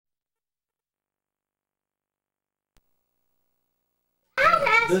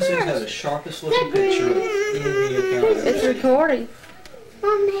This thing has the sharpest looking picture of any account. It's recording.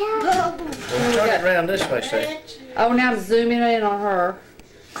 Well, turn it around this way, Steve. Oh, now I'm zooming in on her.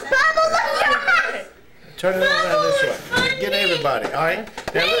 Turn it around this way. Get everybody, all right?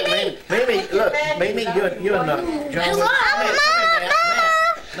 Now look, Mimi, look, Mimi, you and John.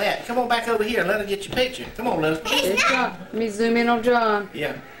 Matt, come on back over here and let her get your picture. Come on, Liz. It's John. Let me zoom in on John.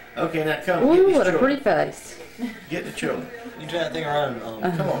 Yeah. Okay, now come. Ooh, what a pretty face. Get the children. You turn that thing around.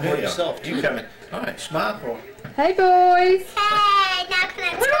 Come on, Go here yourself. you coming. All right, smile for her. Hey, boys. Hey, now can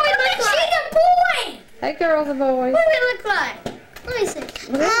I? What do we look like? She's a boy. Hey, girls and boys. What do we look like? Let me see.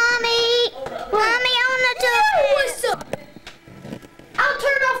 Mommy, Mommy, I want to do what's up? I'll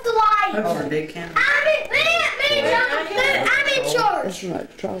turn off the light. Oh, the big camera. I'm in charge. That's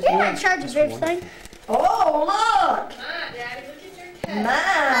not Charles. You're in charge of everything. Oh, look! Mommy, Nice.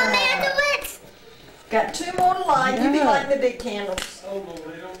 I do it. Got 2 more to light. You be lighting the big candles. Cool. Now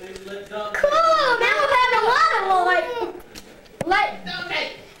we'll have a lot of light.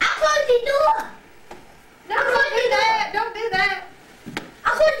 I'll close the door. Don't do that. Don't do that.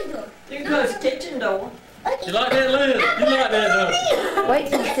 I'll close the door. You can close the kitchen door. You like that, Liz? You like that, don't you? Wait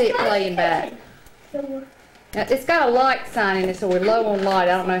till you see it playing back. Now, it's got a like sign in it, so we're low on light.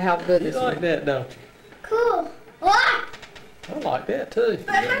 I don't know how good You this like is. that, don't you? Cool. What? I like that, too.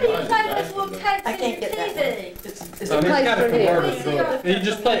 But how do you play this little text I in can't your get that TV? It's I mean, plays it's got a through here. converter through it. You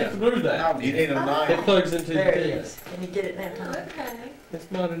just play it through that. You need a It knife. plugs into the There it TV. is. Can you get it now, Tom? It's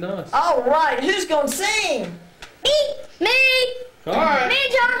mighty nice. All right, who's gonna sing? Me. All right. Me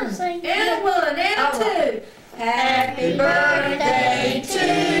and John will sing. And a 1 and a 2. Happy birthday to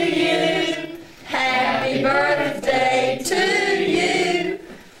you. Happy birthday to you.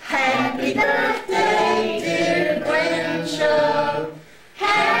 Happy birthday, dear grandchild.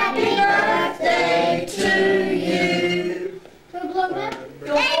 Happy birthday to you. Do I blow that?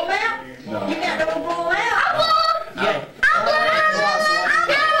 You want to blow 'em out? No. You got no blow out? I'll blow. Yeah. I'll blow.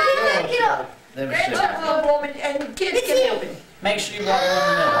 Get up. Let me Grandchild see. will blow 'em and kids can help him. Make sure you walk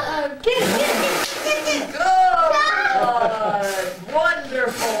around the middle. Good.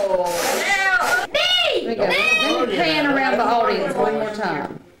 Wonderful. Now, There we go. Let me pan around the audience one more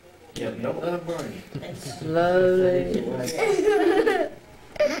time. Yeah, don't let her burn you. Slowly.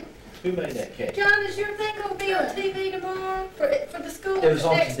 Who made that cake? John, is your thing gonna be on TV tomorrow for the school? It was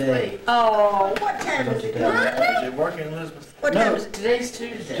on next today. week? oh, what time is it? Is it working, Elizabeth? What time is it? Today's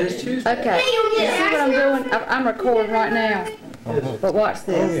Tuesday. Just Tuesday. Okay. You see what I'm doing? I'm recording right now. But watch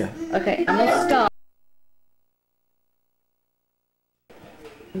this. Okay, I'm gonna stop.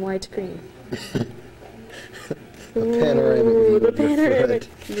 Widescreen. panoramic view Ooh, of the your panoramic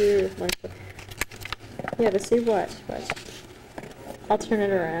foot. view of my foot. Yeah, but see, watch. I'll turn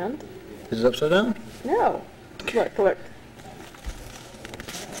it around. Is it upside down? No. Look.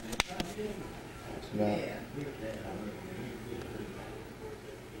 It's not.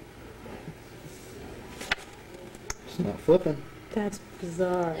 It's not flipping. That's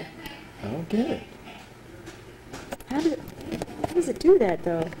bizarre. I don't get it. How does it do that,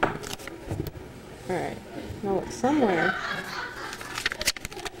 though? Alright. Now look, somewhere.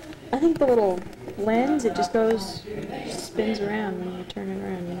 I think the little lens, it just spins around when you turn it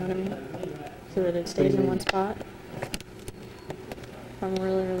around, you know what I mean? So that it stays in one spot. If I'm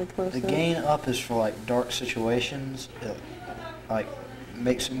really, really close The up. gain up is for like dark situations. It like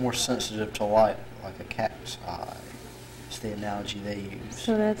makes it more sensitive to light, like a cat's eye. It's the analogy they use.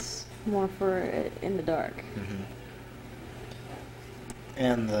 So that's more for in the dark.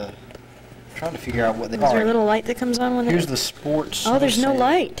 And the trying to figure out what they Is there a are. little light that comes on when Here's the sports. Oh, there's no sand.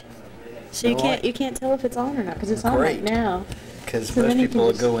 light. So No light. you can't tell if it's on or not because it's on right Great. now. Because So most then you people can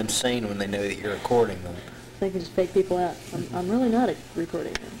will just- go insane when they know that you're recording them. They can just fake people out. I'm really not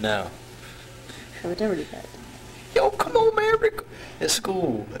recording them. No. I would never do that. Yo, come on, man. At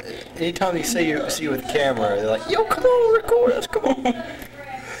school, anytime they see you with camera, they're like, yo, come on, record us, come on.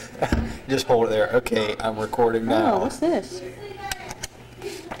 Just hold it there. Okay, I'm recording now. Oh, what's this?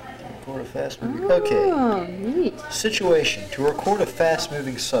 Record a fast moving. Okay. Oh, neat. Situation. To record a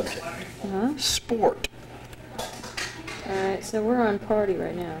fast-moving subject. Uh-huh. Sport. Alright, so we're on party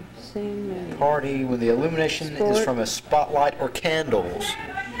right now. Same menu. Party when the illumination Sport. is from a spotlight or candles.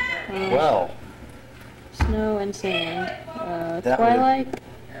 Well, Snow and sand. That Twilight.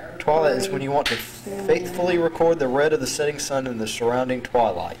 twilight is when you want to faithfully record the red of the setting sun in the surrounding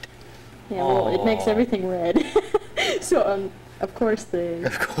twilight. Yeah, well, it makes Aw. everything red. So, of course the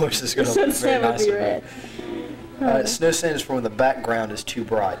Of course, it's going to look very sunset would nice. be red. Snow sand is for when the background is too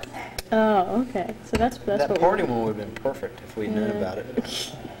bright. Oh, okay. So that's That what party one would have been perfect if we'd known about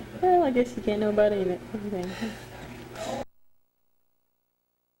it. Well, I guess you can't know about anything.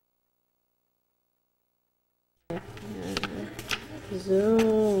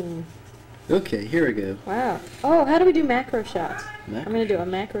 Zoom. Okay, here we go. Wow. Oh, how do we do macro shots? Macro I'm going to do a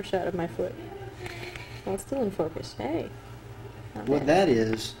macro shot of my foot. Well, it's still in focus. Hey. Not What bad. that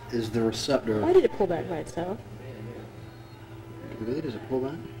is the receptor. Why did it pull back by itself? Really? Does it pull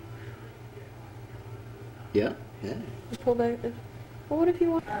back? Yeah. Yeah. Just pull back. Well, what if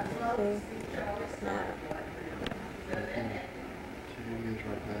you want? Okay. No.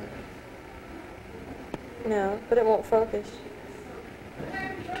 No, but it won't focus.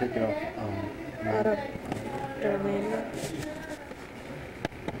 Take it off. Auto. Manual.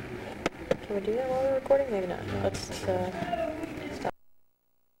 Can we do that while we're recording? Maybe not. Let's